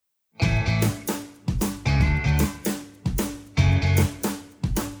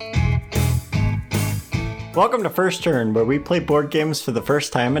Welcome to First Turn, where we play board games for the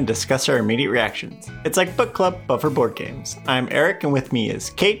first time and discuss our immediate reactions. It's like book club, but for board games. I'm Eric, and with me is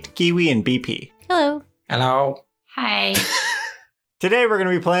Kate, Kiwi, and BP. Hello. Hello. Hi. Today we're going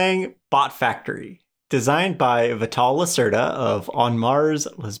to be playing Bot Factory, designed by Vital Lacerda of On Mars,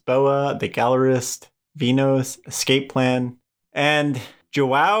 Lisboa, The Gallerist, Venus, Escape Plan, and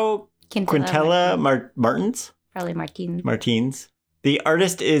Joao Quintela Martins? Probably Martins. Martins. The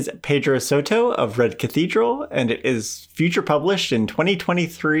artist is Pedro Soto of Red Cathedral, and it is future published in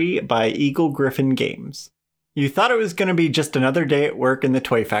 2023 by Eagle Griffin Games. You thought it was going to be just another day at work in the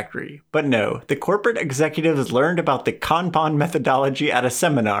toy factory, but no, the corporate executives learned about the Kanban methodology at a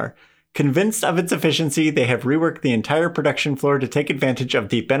seminar. Convinced of its efficiency, they have reworked the entire production floor to take advantage of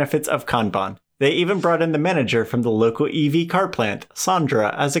the benefits of Kanban. They even brought in the manager from the local EV car plant,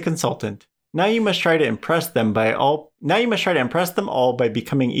 Sandra, as a consultant. Now you must try to impress them all by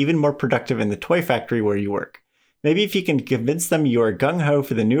becoming even more productive in the toy factory where you work. Maybe if you can convince them you are gung-ho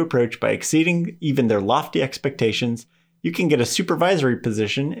for the new approach by exceeding even their lofty expectations, you can get a supervisory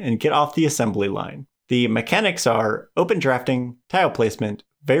position and get off the assembly line. The mechanics are open drafting, tile placement,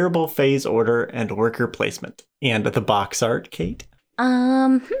 variable phase order, and worker placement. And the box art, Kate?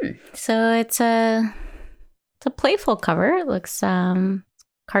 So it's a playful cover. It looks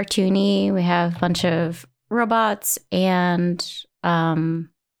cartoony. We have a bunch of robots and then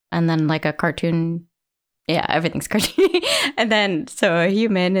like a cartoon. Yeah, everything's cartoony. And then so a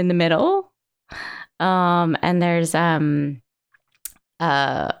human in the middle. And there's like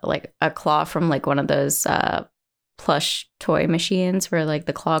a claw from like one of those plush toy machines where like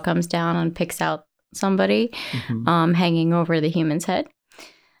the claw comes down and picks out somebody hanging over the human's head.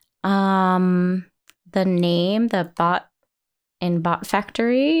 The name, the bot in Bot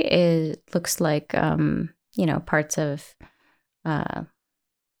Factory, looks like parts of like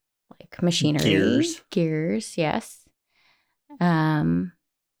machinery. Gears, yes. Yeah.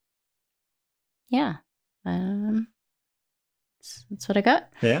 That's what I got.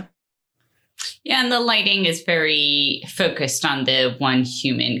 Yeah. Yeah, and the lighting is very focused on the one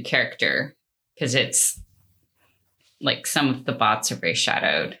human character because it's like some of the bots are very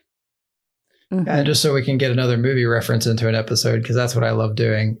shadowed. And just so we can get another movie reference into an episode, because that's what I love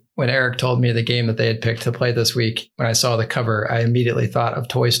doing. When Eric told me the game that they had picked to play this week, when I saw the cover, I immediately thought of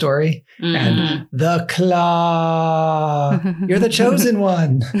Toy Story and the claw. You're the chosen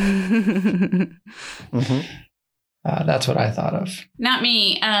one. That's what I thought of. Not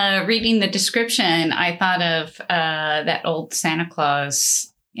me. Reading the description, I thought of that old Santa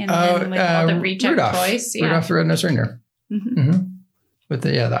Claus with all the reject Rudolph. toys. Yeah. Rudolph the Red-Nosed Reindeer. With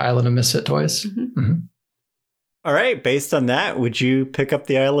the Island of Misfit Toys. All right, based on that, would you pick up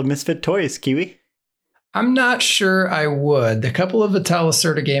the Isle of Misfit Toys, Kiwi? I'm not sure I would. The couple of Vital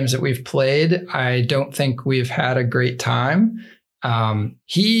Lacerda games that we've played, I don't think we've had a great time.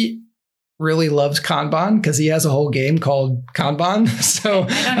 He really loves Kanban because he has a whole game called Kanban. So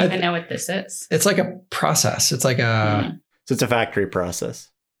I don't even know what this is. It's like a process. It's like a... So it's a factory process.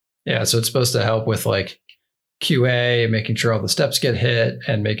 Yeah, so it's supposed to help with like QA and making sure all the steps get hit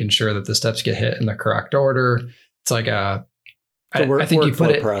and making sure that the steps get hit in the correct order. It's like I think you put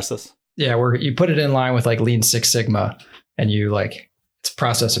it process. Yeah, where you put it in line with like Lean Six Sigma and you like it's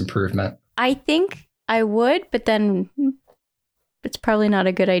process improvement. I think I would, but then it's probably not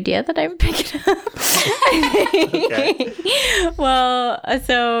a good idea that I would pick it up. Okay. Well,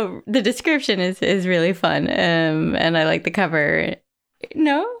 so the description is really fun, and I like the cover.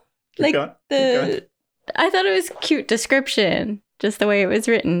 No, Keep going. I thought it was a cute description, just the way it was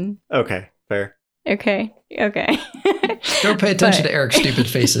written. Okay, fair. Okay. Don't pay attention to Eric's stupid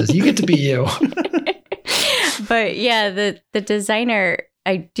faces. You get to be you. But yeah, the designer,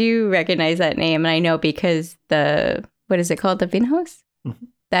 I do recognize that name, and I know because what is it called? The Vinhos?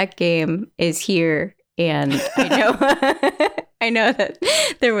 That game is here, and I know that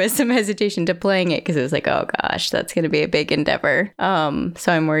there was some hesitation to playing it because it was like, oh gosh, that's going to be a big endeavor. So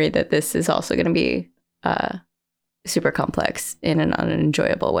I'm worried that this is also going to be super complex in an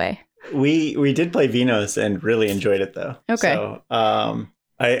unenjoyable way. We did play Venus and really enjoyed it though. Okay. So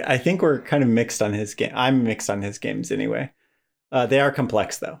I think we're kind of mixed on his game. I'm mixed on his games anyway. They are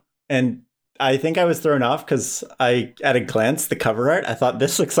complex though, and I think I was thrown off because at a glance, the cover art, I thought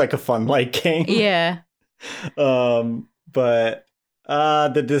this looks like a fun light game. Yeah. But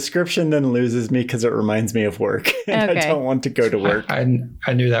the description then loses me because it reminds me of work, and I don't want to go to work. I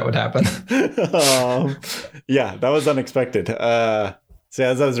knew that would happen. Yeah, that was unexpected. So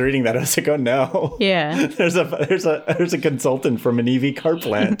as I was reading that, I was like, "Oh no!" Yeah, there's a consultant from an EV car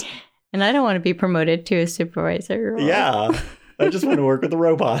plant, and I don't want to be promoted to a supervisor. Yeah, I just want to work with the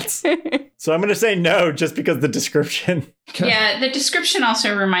robots. So I'm going to say no, just because the description. Yeah, the description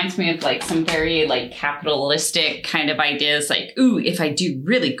also reminds me of like some very like capitalistic kind of ideas. Like, ooh, if I do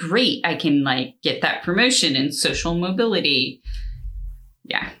really great, I can like get that promotion and social mobility.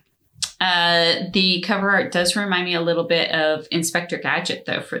 Yeah. The cover art does remind me a little bit of Inspector Gadget,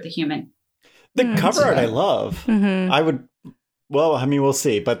 though, for the human. The cover art I love. Mm-hmm. I would, well, I mean, we'll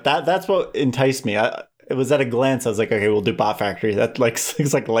see. But that's what enticed me. It was at a glance. I was like, okay, we'll do Bot Factory. That like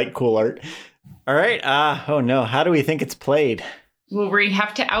looks like light, cool art. All right. Oh, no. How do we think it's played? Well, we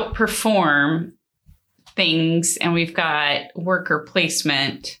have to outperform things, and we've got worker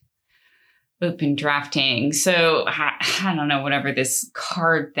placement, open drafting. So I don't know, whatever this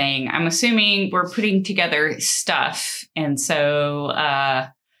card thing. I'm assuming we're putting together stuff. And so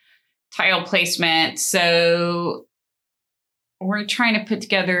tile placement. So we're trying to put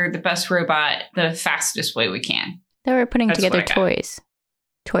together the best robot the fastest way we can. They were putting That's together what I got. toys.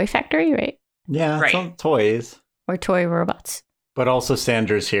 Toy factory, right? Yeah, Right. some toys. Or toy robots. But also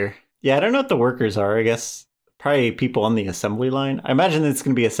Sandra's here. Yeah, I don't know what the workers are. I guess probably people on the assembly line. I imagine it's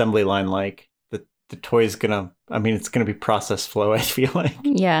going to be assembly line like. The toy's it's going to be process flow, I feel like.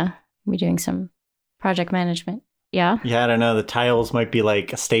 Yeah. We're doing some project management. Yeah. Yeah, I don't know. The tiles might be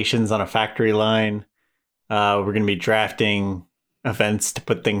like stations on a factory line. We're going to be drafting events to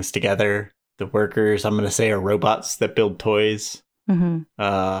put things together. The workers, I'm going to say, are robots that build toys.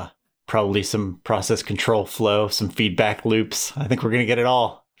 Mm-hmm. Probably some process control flow, some feedback loops. I think we're going to get it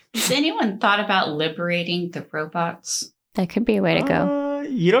all. Has anyone thought about liberating the robots? That could be a way to go.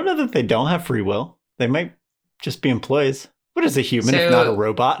 You don't know that they don't have free will. They might just be employees. What is a human if So- not a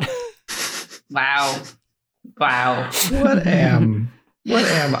robot? Wow. What am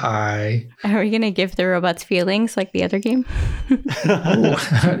I? Are we going to give the robots feelings like the other game?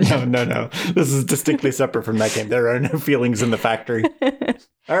 No. This is distinctly separate from that game. There are no feelings in the factory.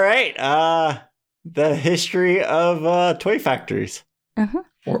 All right. The history of toy factories. Uh-huh.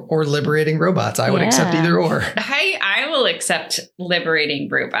 Or liberating robots. I would accept Yeah. either or. I will accept liberating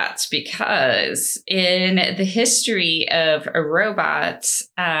robots because in the history of robots,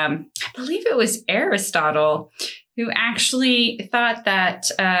 I believe it was Aristotle who actually thought that,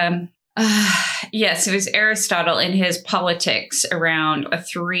 yes, it was Aristotle in his Politics around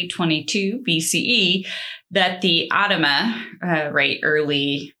 322 BCE that the automa,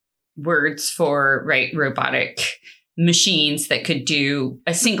 early words for robotic machines that could do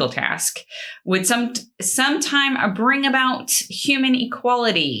a single task would sometime bring about human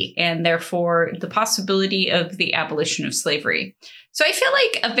equality and therefore the possibility of the abolition of slavery. So I feel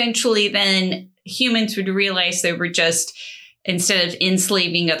like eventually then humans would realize they were just, instead of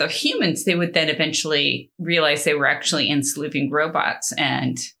enslaving other humans, they would then eventually realize they were actually enslaving robots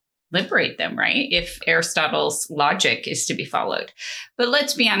and liberate them, right? If Aristotle's logic is to be followed. But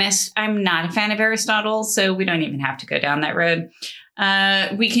let's be honest, I'm not a fan of Aristotle, so we don't even have to go down that road.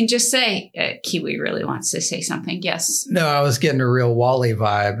 We can just say, Kiwi really wants to say something. Yes. No, I was getting a real Wall-E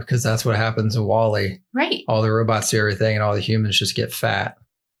vibe because that's what happens in Wall-E. Right. All the robots do everything and all the humans just get fat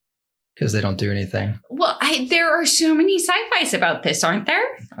because they don't do anything. Well, there are so many sci-fis about this, aren't there?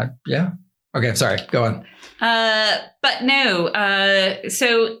 Yeah. Okay, sorry. Go on. But no.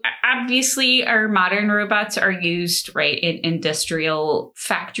 So obviously our modern robots are used, right, in industrial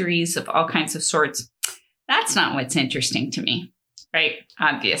factories of all kinds of sorts. That's not what's interesting to me, right?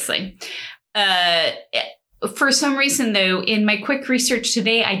 Obviously. For some reason, though, in my quick research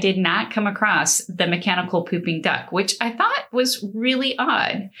today, I did not come across the mechanical pooping duck, which I thought was really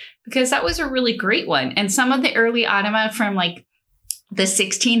odd because that was a really great one. And some of the early automa from like the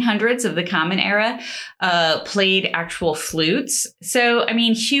 1600s of the Common Era played actual flutes. So, I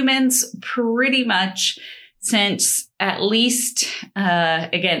mean, humans pretty much since at least,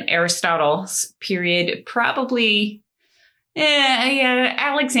 again, Aristotle's period, probably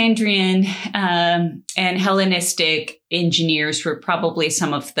Alexandrian and Hellenistic engineers were probably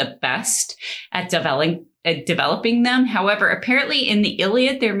some of the best at developing them. However, apparently in the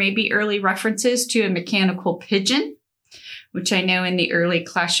Iliad, there may be early references to a mechanical pigeon, which I know in the early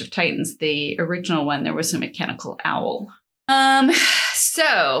Clash of Titans, the original one, there was a mechanical owl.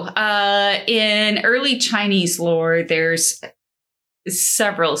 So in early Chinese lore, there's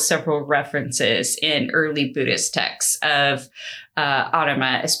several references in early Buddhist texts of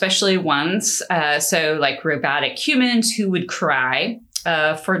automa, especially ones, so like robotic humans who would cry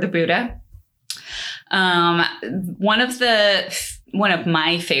for the Buddha. One of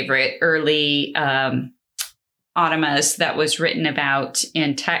my favorite early automas that was written about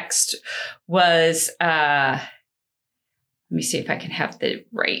in text was, let me see if I can have the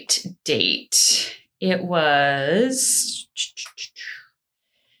right date. It was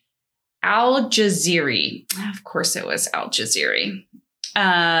Al Jazeera. Of course, it was Al Jazeera.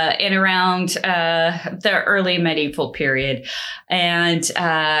 In around the early medieval period, and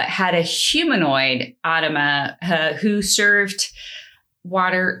had a humanoid Adama who served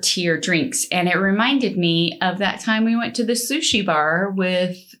water to your drinks. And it reminded me of that time we went to the sushi bar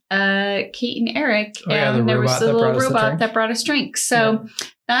with Kate and Eric, and there was the little robot that brought us drinks. So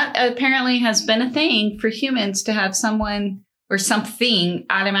that apparently has been a thing for humans to have someone or something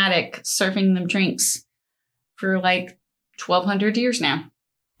automatic serving them drinks for like 1,200 years now.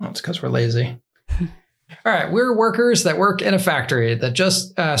 Well, it's because we're lazy. All right, we're workers that work in a factory that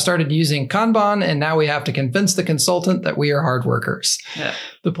just started using Kanban, and now we have to convince the consultant that we are hard workers. Yeah.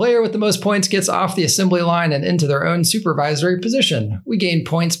 The player with the most points gets off the assembly line and into their own supervisory position. We gain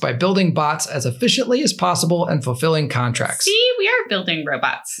points by building bots as efficiently as possible and fulfilling contracts. See, we are building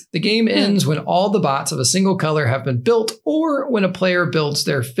robots. The game ends when all the bots of a single color have been built, or when a player builds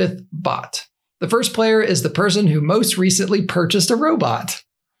their 5th bot. The first player is the person who most recently purchased a robot.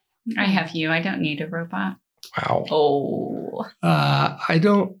 I have you. I don't need a robot. Wow. Oh. I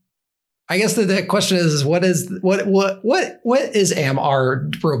don't. I guess the question is what is our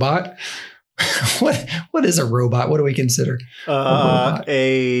robot? what is a robot? What do we consider?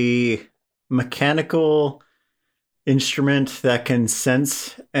 A mechanical instrument that can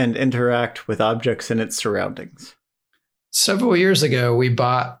sense and interact with objects in its surroundings. Several years ago, we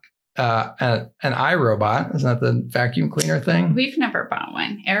bought an iRobot. Isn't that the vacuum cleaner thing? We've never bought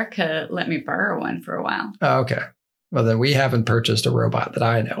one. Erica let me borrow one for a while. Oh, okay. Well, then we haven't purchased a robot that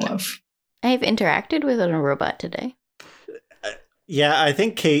I know of. I've interacted with a robot today. Yeah, I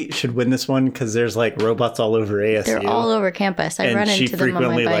think Kate should win this one because there's like robots all over ASU. They're all over campus. I run into them on my bike.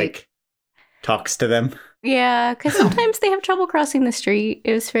 She frequently like talks to them. Yeah, because sometimes they have trouble crossing the street.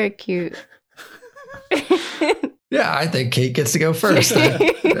 It was very cute. Yeah, I think Kate gets to go first.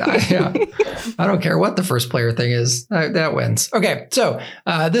 I don't care what the first player thing is. That wins. Okay, so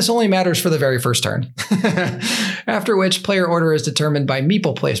this only matters for the very first turn. After which player order is determined by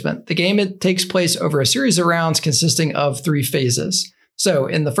meeple placement. The game takes place over a series of rounds consisting of 3 phases. So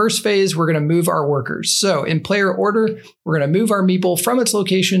in the first phase, we're going to move our workers. So in player order, we're going to move our meeple from its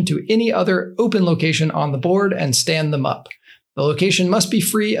location to any other open location on the board and stand them up. The location must be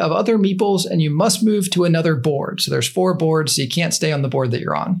free of other meeples, and you must move to another board. So there's 4 boards, so you can't stay on the board that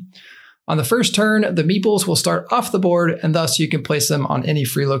you're on. On the first turn, the meeples will start off the board, and thus you can place them on any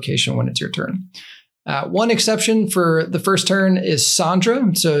free location when it's your turn. One exception for the first turn is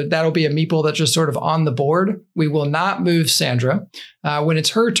Sandra. So that'll be a meeple that's just sort of on the board. We will not move Sandra. When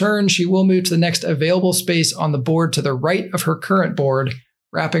it's her turn, she will move to the next available space on the board to the right of her current board,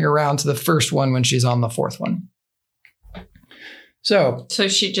 wrapping around to the first one when she's on the 4th one. So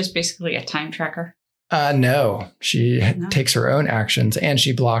she's just basically a time tracker? No, she takes her own actions and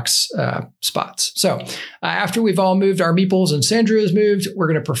she blocks spots. So after we've all moved our meeples and Sandra is moved, we're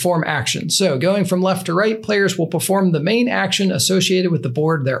going to perform actions. So going from left to right, players will perform the main action associated with the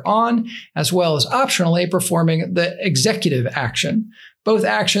board they're on, as well as optionally performing the executive action. Both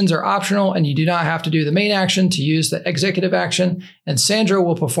actions are optional and you do not have to do the main action to use the executive action, and Sandra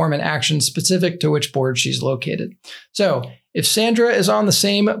will perform an action specific to which board she's located. So if Sandra is on the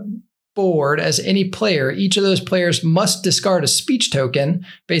same board as any player, each of those players must discard a speech token.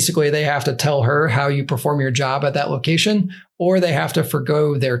 Basically, they have to tell her how you perform your job at that location, or they have to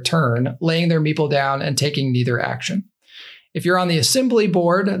forgo their turn, laying their meeple down and taking neither action. If you're on the assembly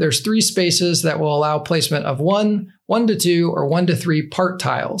board, there's 3 spaces that will allow placement of 1, 1 to 2, or 1 to 3 part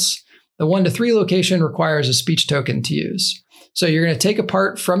tiles. The 1 to 3 location requires a speech token to use. So you're going to take a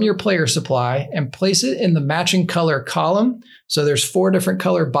part from your player supply and place it in the matching color column. So there's 4 different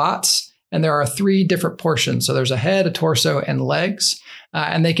color bots, and there are 3 different portions. So there's a head, a torso, and legs,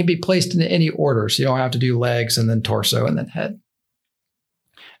 and they can be placed in any order. So you don't have to do legs and then torso and then head.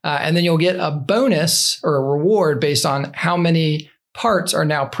 And then you'll get a bonus or a reward based on how many parts are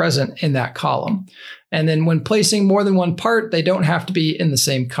now present in that column. And then when placing more than 1 part, they don't have to be in the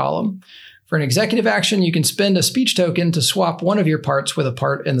same column. For an executive action, you can spend a speech token to swap one of your parts with a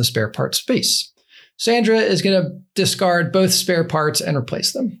part in the spare part space. Sandra is going to discard both spare parts and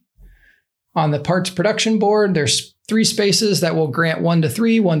replace them. On the parts production board, there's 3 spaces that will grant 1 to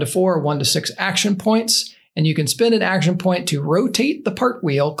 3, 1 to 4, 1 to 6 action points. And you can spend an action point to rotate the part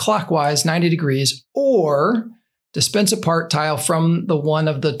wheel clockwise 90 degrees or dispense a part tile from the one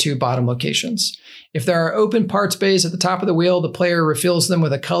of the 2 bottom locations. If there are open parts bays at the top of the wheel, the player refills them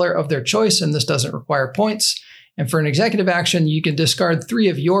with a color of their choice, and this doesn't require points. And for an executive action, you can discard 3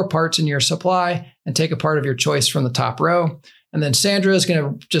 of your parts in your supply and take a part of your choice from the top row. And then Sandra is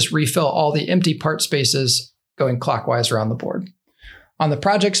going to just refill all the empty part spaces going clockwise around the board. On the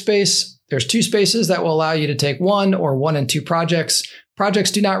project space, there's 2 spaces that will allow you to take 1 or 1 and 2 projects.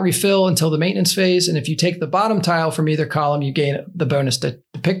 Projects do not refill until the maintenance phase, and if you take the bottom tile from either column, you gain the bonus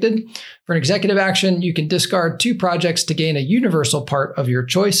depicted. For an executive action, you can discard 2 projects to gain a universal part of your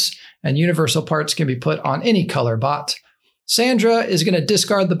choice, and universal parts can be put on any color bot. Sandra is going to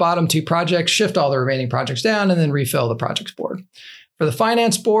discard the bottom 2 projects, shift all the remaining projects down, and then refill the projects board. For the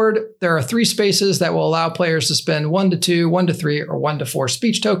finance board, there are 3 spaces that will allow players to spend 1 to 2, 1 to 3, or 1 to 4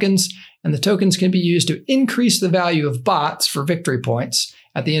 speech tokens, and the tokens can be used to increase the value of bots for victory points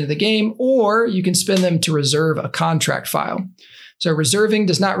at the end of the game, or you can spend them to reserve a contract file. So reserving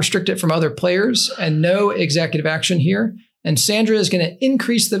does not restrict it from other players, and no executive action here. And Sandra is going to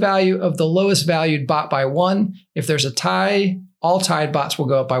increase the value of the lowest valued bot by 1. If there's a tie, all tied bots will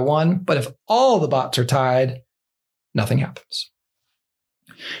go up by 1, but if all the bots are tied, nothing happens.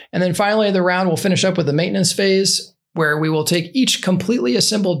 And then finally, the round will finish up with the maintenance phase, where we will take each completely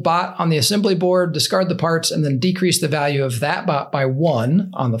assembled bot on the assembly board, discard the parts, and then decrease the value of that bot by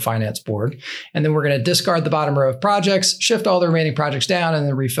 1 on the finance board. And then we're going to discard the bottom row of projects, shift all the remaining projects down, and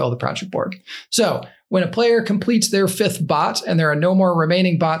then refill the project board. So when a player completes their 5th bot and there are no more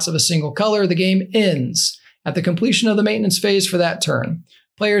remaining bots of a single color, the game ends at the completion of the maintenance phase for that turn.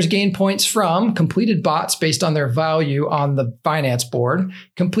 Players gain points from completed bots based on their value on the finance board,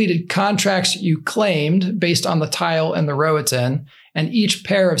 completed contracts you claimed based on the tile and the row it's in, and each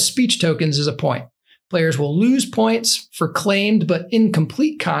pair of speech tokens is a point. Players will lose points for claimed but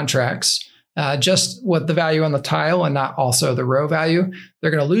incomplete contracts, just what the value on the tile and not also the row value.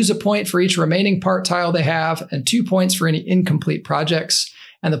 They're going to lose a point for each remaining part tile they have and 2 points for any incomplete projects.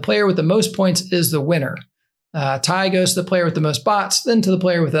 And the player with the most points is the winner. Tie goes to the player with the most bots, then to the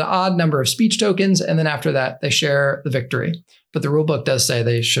player with an odd number of speech tokens, and then after that, they share the victory. But the rulebook does say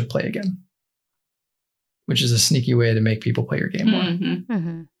they should play again, which is a sneaky way to make people play your game more. Mm-hmm.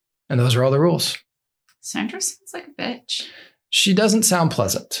 Mm-hmm. And those are all the rules. Sandra sounds like a bitch. She doesn't sound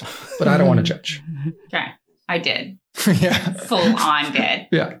pleasant, but I don't want to judge. Okay, I did. Yeah. Full on did.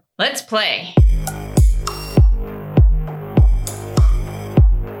 Yeah. Let's play.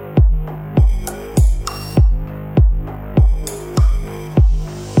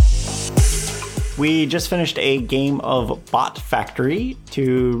 We just finished a game of Bot Factory.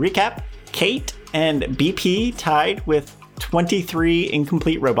 To recap, Kate and BP tied with 23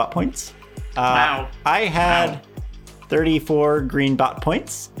 incomplete robot points. Wow. I had 34 green bot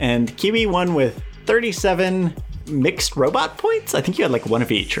points, and Kiwi won with 37 mixed robot points. I think you had like 1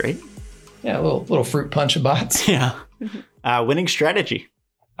 of each, right? Yeah, a little fruit punch of bots. Yeah. Winning strategy.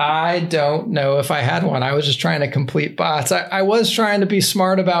 I don't know if I had one. I was just trying to complete bots. I was trying to be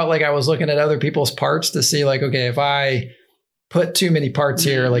smart about, like, I was looking at other people's parts to see, like, okay, if I put too many parts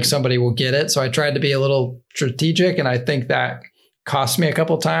here, like somebody will get it. So I tried to be a little strategic, and I think that cost me a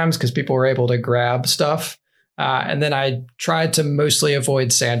couple of times because people were able to grab stuff. And then I tried to mostly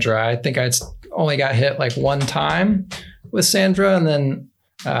avoid Sandra. I think I only got hit like 1 time with Sandra, and then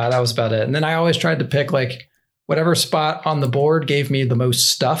that was about it. And then I always tried to pick like whatever spot on the board gave me the most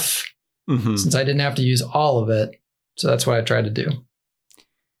stuff, since I didn't have to use all of it. So that's what I tried to do.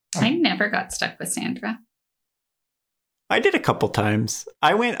 I never got stuck with Sandra. I did a couple times.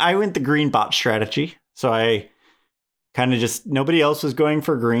 I went the green bot strategy. So I kind of just, nobody else was going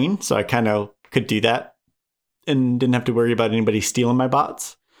for green. So I kind of could do that and didn't have to worry about anybody stealing my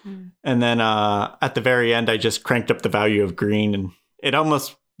bots. And then at the very end, I just cranked up the value of green, and it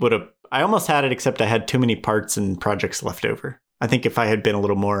almost would have, I almost had it, except I had too many parts and projects left over. I think if I had been a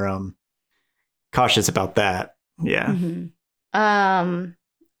little more cautious about that. Yeah.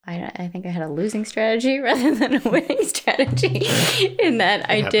 I think I had a losing strategy rather than a winning strategy in that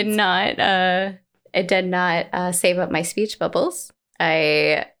I did not save up my speech bubbles.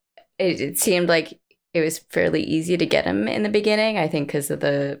 It seemed like it was fairly easy to get them in the beginning, I think because of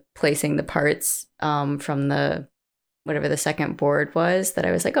the placing the parts from the whatever the second board was, that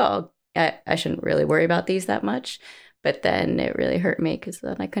I was like, oh, I shouldn't really worry about these that much. But then it really hurt me because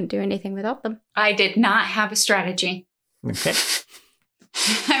then I couldn't do anything without them. I did not have a strategy. Okay.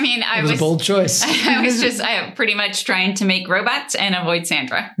 I mean, It was a bold choice. I was just pretty much trying to make robots and avoid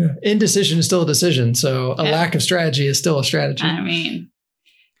Sandra. Indecision is still a decision. So a lack of strategy is still a strategy. I mean,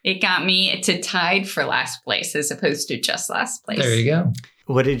 it got me to tied for last place as opposed to just last place. There you go.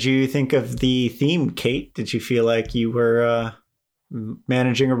 What did you think of the theme, Kate? Did you feel like you were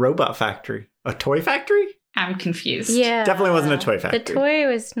managing a robot factory? A toy factory? I'm confused. Yeah. Definitely wasn't a toy factory. The toy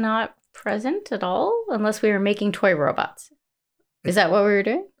was not present at all unless we were making toy robots. Is that what we were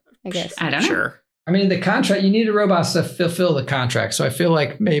doing? I guess. I don't know. Sure. I mean, the contract, you needed robots to fulfill the contract. So I feel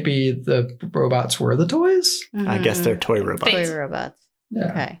like maybe the robots were the toys. I guess they're toy robots. Toy robots.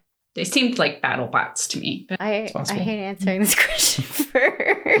 Yeah. Okay. They seemed like battle bots to me. But I hate answering this question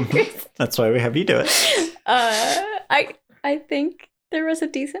first. That's why we have you do it. I think there was a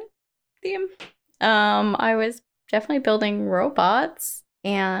decent theme. I was definitely building robots,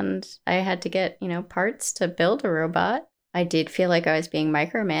 and I had to get, parts to build a robot. I did feel like I was being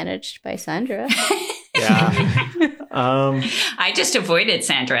micromanaged by Sandra. Yeah. I just avoided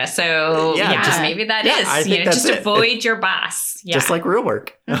Sandra. So maybe that is. I think that's just it. avoid your boss. Yeah. Just like real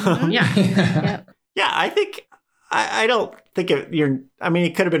work. Mhm. Yeah. Yeah, I think I don't think it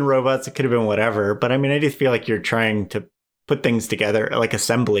could have been robots, it could have been whatever, but I just feel like you're trying to put things together, like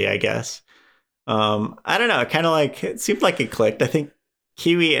assembly, I guess. I don't know, it seemed like it clicked. I think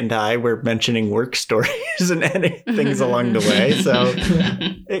Kiwi and I were mentioning work stories and things along the way, so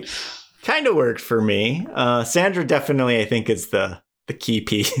it kind of worked for me. Sandra definitely, I think, is the key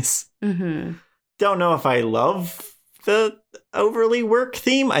piece. Mm-hmm. Don't know if I love the overly work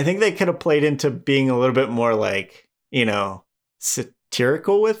theme. I think they could have played into being a little bit more like,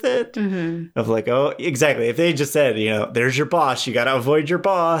 satirical with it. Mm-hmm. Of like, oh, exactly. If they just said, there's your boss, you got to avoid your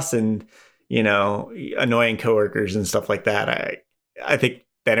boss and, annoying coworkers and stuff like that. I think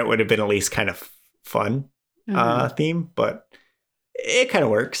then it would have been at least kind of fun theme, but it kind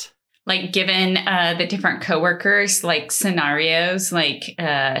of works. Like given the different coworkers, like scenarios, like,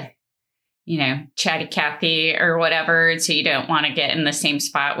 Chatty Cathy or whatever. So you don't want to get in the same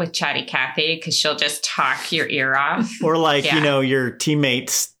spot with Chatty Cathy because she'll just talk your ear off. Or like, your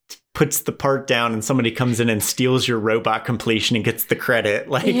teammates puts the part down and somebody comes in and steals your robot completion and gets the credit.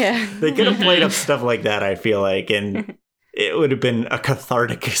 Like they could have played up stuff like that, I feel like, and it would have been a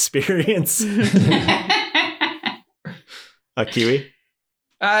cathartic experience. Kiwi?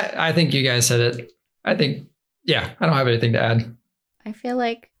 I think you guys said it. I think, I don't have anything to add. I feel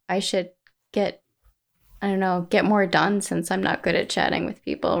like I should get more done since I'm not good at chatting with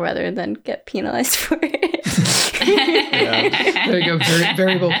people rather than get penalized for it. Yeah. There you go.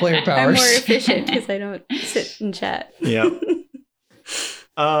 Variable player powers. I'm more efficient because I don't sit and chat. Yeah.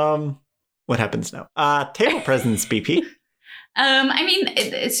 What happens now? Table presence, BP.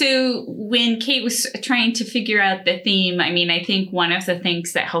 So when Kate was trying to figure out the theme, I think one of the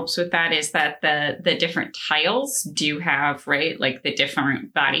things that helps with that is that the different tiles do have, right, like the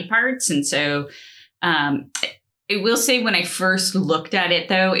different body parts. And so I will say when I first looked at it,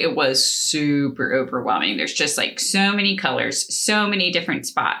 though, it was super overwhelming. There's just like so many colors, so many different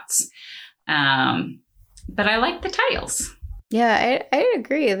spots. But I like the tiles. Yeah, I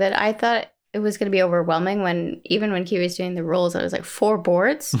agree that I thought it was going to be overwhelming when Kiwi was doing the rules. I was like, 4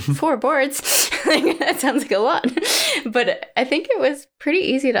 boards? 4 boards? That sounds like a lot. But I think it was pretty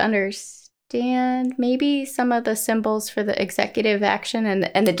easy to understand maybe some of the symbols for the executive action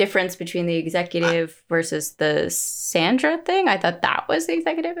and the difference between the executive versus the Sandra thing. I thought that was the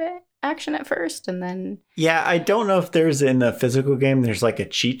executive action at first, and then... Yeah, I don't know if there's in the physical game, there's like a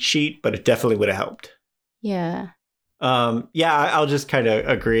cheat sheet, but it definitely would have helped. Yeah. I'll just kind of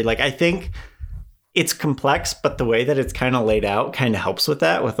agree. Like, I think it's complex, but the way that it's kind of laid out kind of helps with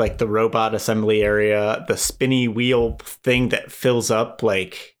that, with like the robot assembly area, the spinny wheel thing that fills up.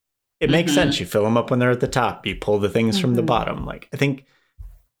 Like, it makes sense. You fill them up when they're at the top. You pull the things from the bottom. Like, I think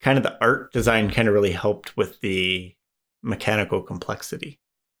kind of the art design kind of really helped with the mechanical complexity.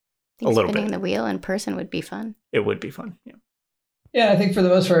 A little bit. Spinning the wheel in person would be fun. It would be fun. Yeah. Yeah, I think for the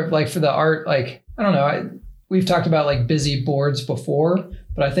most part, like for the art, like, I don't know, we've talked about like busy boards before,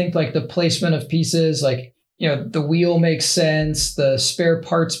 but I think like the placement of pieces, like, the wheel makes sense. The spare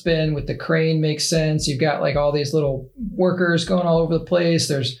parts bin with the crane makes sense. You've got like all these little workers going all over the place.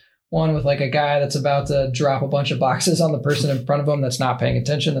 There's one with like a guy that's about to drop a bunch of boxes on the person in front of him that's not paying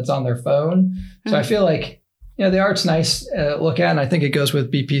attention, that's on their phone. So I feel like, the art's nice to look at. And I think it goes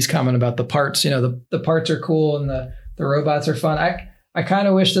with BP's comment about the parts. The parts are cool and the robots are fun. I kind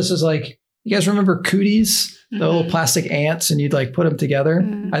of wish this was like, you guys remember Cooties, the little plastic ants, and you'd like put them together?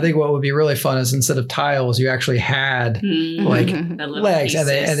 I think what would be really fun is instead of tiles, you actually had like legs pieces.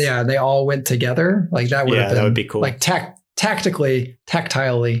 and they all went together. Like that would have been, that would be cool. Like tactilely,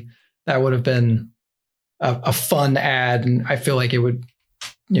 that would have been a fun ad. And I feel like it would,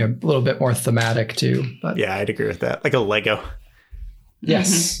 a little bit more thematic too. But yeah, I'd agree with that. Like a Lego.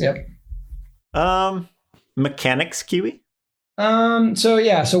 Yes. Yep. Mechanics, Kiwi?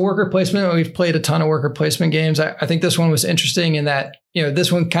 So worker placement, we've played a ton of worker placement games. I think this one was interesting in that,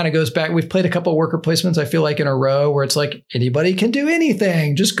 this one kind of goes back. We've played a couple of worker placements, I feel like, in a row where it's like anybody can do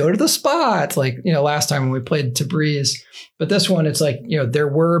anything. Just go to the spot. Like, last time when we played Tabriz. But this one, it's like, there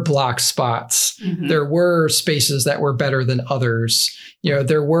were block spots. Mm-hmm. There were spaces that were better than others.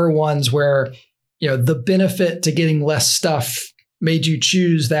 There were ones where, the benefit to getting less stuff made you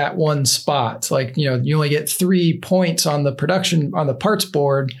choose that one spot. Like, you only get 3 points on the parts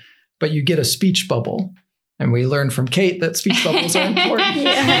board, but you get a speech bubble. And we learned from Kate that speech bubbles are important.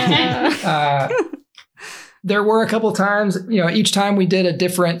 There were a couple times, each time we did a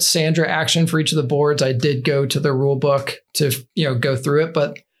different Sandra action for each of the boards, I did go to the rule book to, go through it.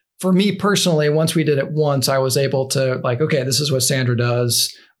 But for me personally, once we did it once, I was able to okay, this is what Sandra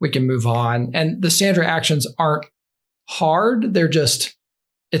does. We can move on. And the Sandra actions aren't hard. They're just,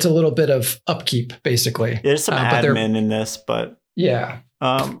 it's a little bit of upkeep, basically. There's some admin in this, but yeah.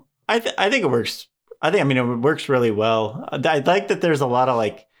 I think it works. It works really well. I like that there's a lot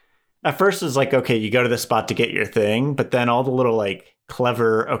of at first it's okay, you go to the spot to get your thing, but then all the little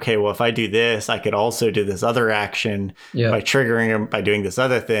clever, okay, well, if I do this, I could also do this other action by triggering them, by doing this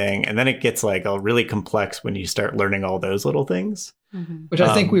other thing. And then it gets really complex when you start learning all those little things. Mm-hmm. Which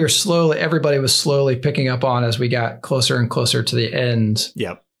I think everybody was slowly picking up on as we got closer and closer to the end.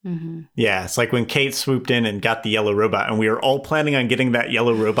 Yep. Mm-hmm. Yeah, it's like when Kate swooped in and got the yellow robot, and we were all planning on getting that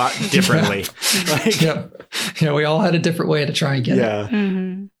yellow robot differently. We all had a different way to try and get it.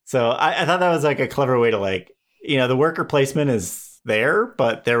 Mm-hmm. So I thought that was a clever way to the worker placement is there,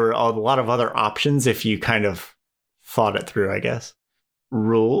 but there were a lot of other options if you kind of thought it through, I guess.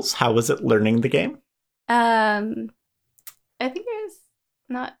 Rules, how was it learning the game? I think it was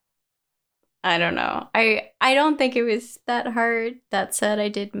not, I don't know. I don't think it was that hard. That said, I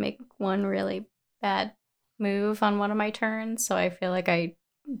did make one really bad move on one of my turns, so I feel like I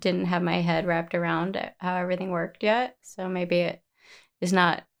didn't have my head wrapped around how everything worked yet. So maybe it is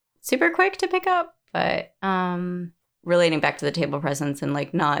not super quick to pick up, but relating back to the table presence and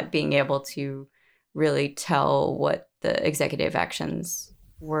not being able to really tell what the executive actions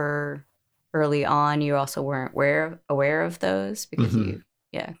were early on, you also weren't aware of those because you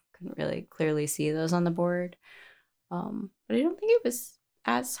couldn't really clearly see those on the board. But I don't think it was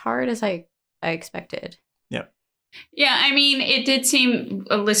as hard as I expected. Yeah, it did seem,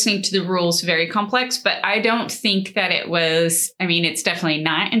 listening to the rules, very complex, but I don't think that it was, it's definitely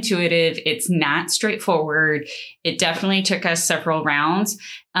not intuitive. It's not straightforward. It definitely took us several rounds.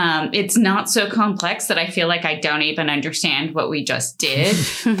 It's not so complex that I feel like I don't even understand what we just did.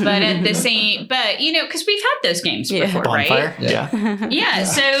 But at the same, because we've had those games before, Bonfire. Right? Yeah.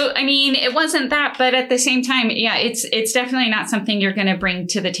 So, it wasn't that, but at the same time, it's definitely not something you're going to bring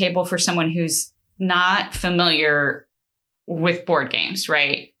to the table for someone who's not familiar with board games,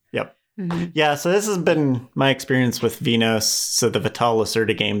 right? Yep. Mm-hmm. Yeah, so this has been my experience with Vinos, so the Vital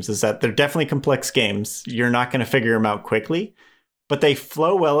Lacerda games, is that they're definitely complex games. You're not going to figure them out quickly, but they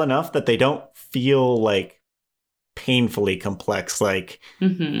flow well enough that they don't feel painfully complex. I'm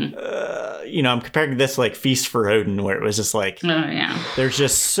comparing this to Feast for Odin, where it was just there's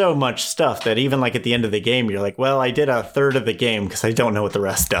just so much stuff that even at the end of the game, you're well, I did a third of the game because I don't know what the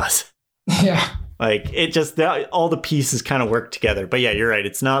rest does. Yeah. It just, all the pieces kind of work together. But yeah, you're right.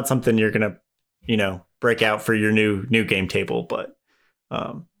 It's not something you're going to, break out for your new game table. But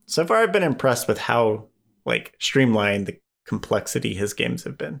so far I've been impressed with how streamlined the complexity his games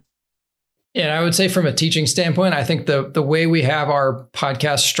have been. Yeah, and I would say from a teaching standpoint, I think the way we have our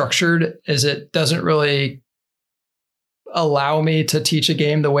podcast structured is it doesn't really allow me to teach a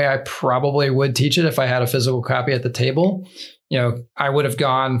game the way I probably would teach it if I had a physical copy at the table. I would have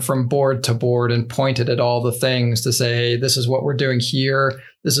gone from board to board and pointed at all the things to say, hey, this is what we're doing here.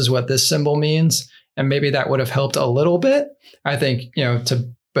 This is what this symbol means. And maybe that would have helped a little bit. I think,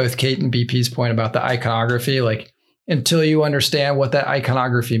 to both Kate and BP's point about the iconography, until you understand what that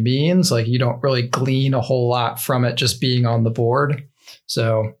iconography means, you don't really glean a whole lot from it just being on the board.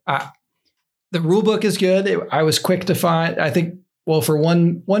 So the rule book is good. I was quick to find, I think, for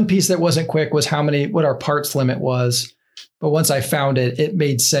one piece that wasn't quick was what our parts limit was. But once I found it, it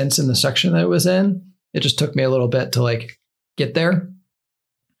made sense in the section that it was in. It just took me a little bit to get there.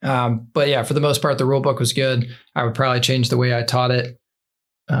 But yeah, for the most part, the rule book was good. I would probably change the way I taught it,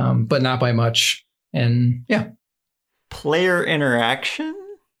 but not by much. And yeah. Player interaction?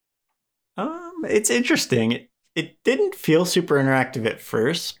 It's interesting. It didn't feel super interactive at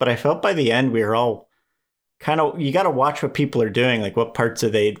first, but I felt by the end we were all you got to watch what people are doing. What parts do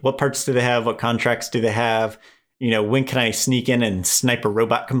they have? What contracts do they have? when can I sneak in and snipe a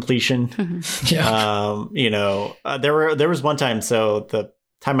robot completion? Yeah. There was one time, so the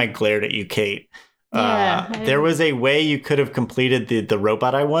time I glared at you, Kate, there was a way you could have completed the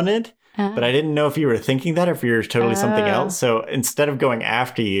robot I wanted, but I didn't know if you were thinking that or if you were totally something else. So instead of going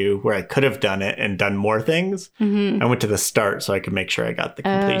after you, where I could have done it and done more things, I went to the start so I could make sure I got the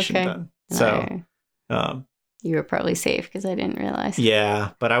completion done. So you were probably safe because I didn't realize.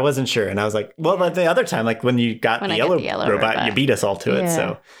 Yeah, but I wasn't sure. And I was like, well, like the other time, like when you got the yellow robot, you beat us all to it.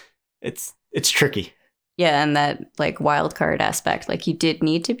 So it's tricky. Yeah, and that like wild card aspect, like you did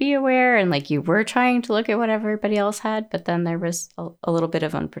need to be aware and like you were trying to look at what everybody else had, but then there was a little bit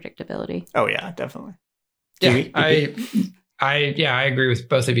of unpredictability. Oh yeah, definitely. Yeah, I agree with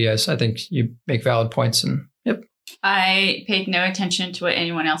both of you guys. I think you make valid points, and I paid no attention to what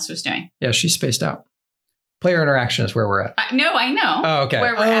anyone else was doing. Yeah, she's spaced out. Player interaction is where we're at. No, I know. Oh, okay.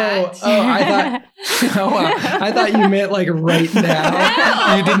 Where we're at. I thought you meant like right now.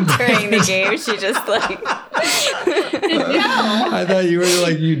 No. You didn't During the game, she just like. No. I thought you were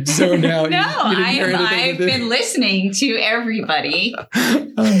like you zoned out. No, I've been listening to everybody.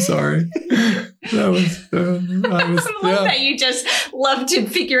 I'm sorry. That was. I love that you just love to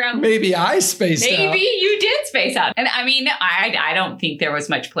figure out. Maybe I spaced out. Maybe you did space out. And I mean, I don't think there was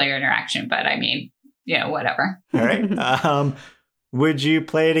much player interaction, but I mean. Yeah, whatever. All right. Would you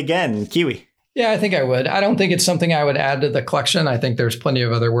play it again, Kiwi? Yeah, I think I would. I don't think it's something I would add to the collection. I think there's plenty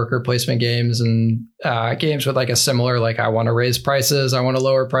of other worker placement games and games with like a similar, like I want to raise prices, I want to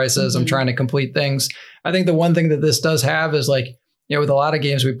lower prices, I'm trying to complete things. I think the one thing that this does have is like, with a lot of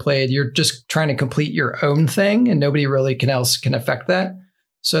games we played, you're just trying to complete your own thing and nobody really else can affect that.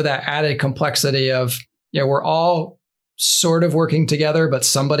 So that added complexity of, we're all sort of working together, but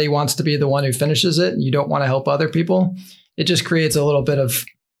somebody wants to be the one who finishes it and you don't want to help other people. It just creates a little bit of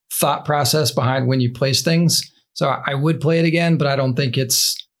thought process behind when you place things. So I would play it again, but I don't think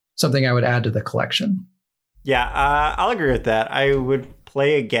it's something I would add to the collection. Yeah, I'll agree with that. I would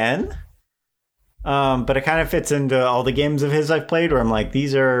play again. But it kind of fits into all the games of his I've played where I'm like,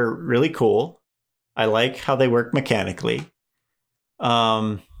 these are really cool. I like how they work mechanically.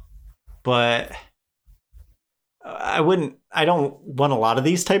 But I don't want a lot of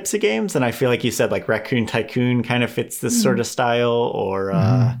these types of games. And I feel like you said like Raccoon Tycoon kind of fits this sort of style,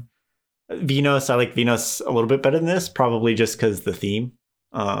 or Venus. I like Venus a little bit better than this, probably just because the theme.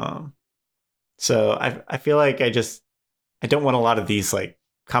 So I feel like I don't want a lot of these like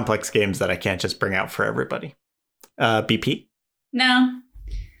complex games that I can't just bring out for everybody. BP? No,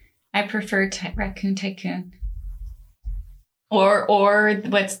 I prefer Raccoon Tycoon. Or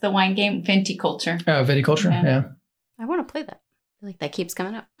what's the wine game? Viticulture. Oh, Viticulture, yeah. I want to play that. I feel like that keeps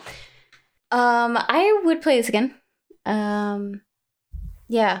coming up. I would play this again.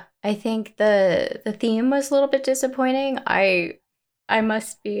 Yeah, I think the theme was a little bit disappointing. I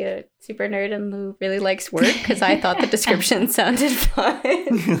must be a super nerd and who really likes work because I thought the description sounded fun.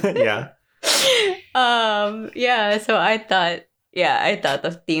 Yeah. Yeah, so I thought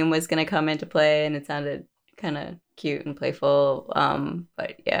the theme was going to come into play and it sounded kind of cute and playful.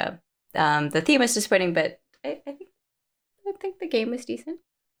 But yeah, the theme was disappointing, but I think the game was decent.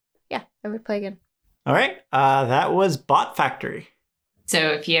 Yeah, I would play again. All right. That was Bot Factory. So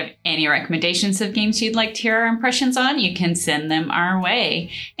if you have any recommendations of games you'd like to hear our impressions on, you can send them our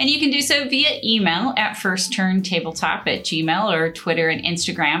way. And you can do so via email at firstturntabletop@gmail.com or Twitter and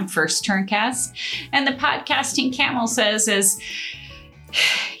Instagram, firsttturncast. And the podcasting camel says as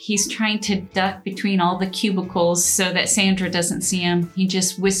he's trying to duck between all the cubicles so that Sandra doesn't see him, he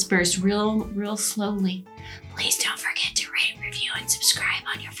just whispers real slowly, please don't forget to rate, review, and subscribe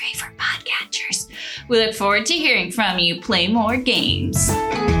on your favorite podcatchers. We look forward to hearing from you. Play more games.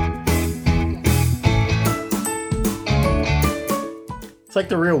 It's like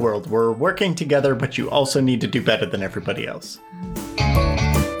the real world. We're working together, but you also need to do better than everybody else.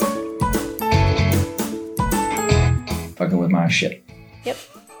 Fucking with my shit. Yep,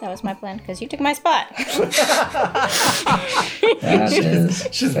 that was my plan because you took my spot. That is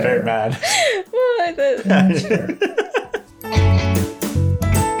She's very mad. That's fair.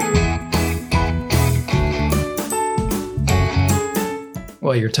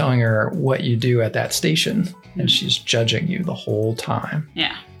 Well, you're telling her what you do at that station, and she's judging you the whole time.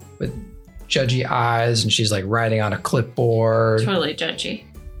 Yeah. With judgy eyes, and she's like writing on a clipboard. Totally judgy.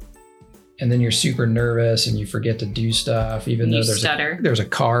 And then you're super nervous and you forget to do stuff, even though there's a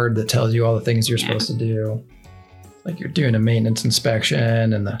card that tells you all the things you're supposed to do. Like you're doing a maintenance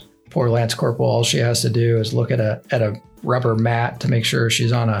inspection, and the poor Lance Corporal, all she has to do is look at a rubber mat to make sure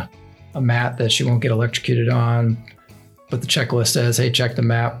she's on a mat that she won't get electrocuted on. But the checklist says, hey, check the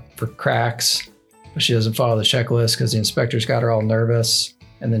map for cracks. but she doesn't follow the checklist because the inspector's got her all nervous.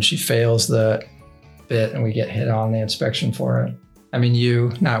 And then she fails the bit and we get hit on the inspection for it. I mean,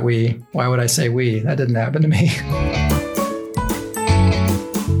 you, not we. Why would I say we? That didn't happen to me.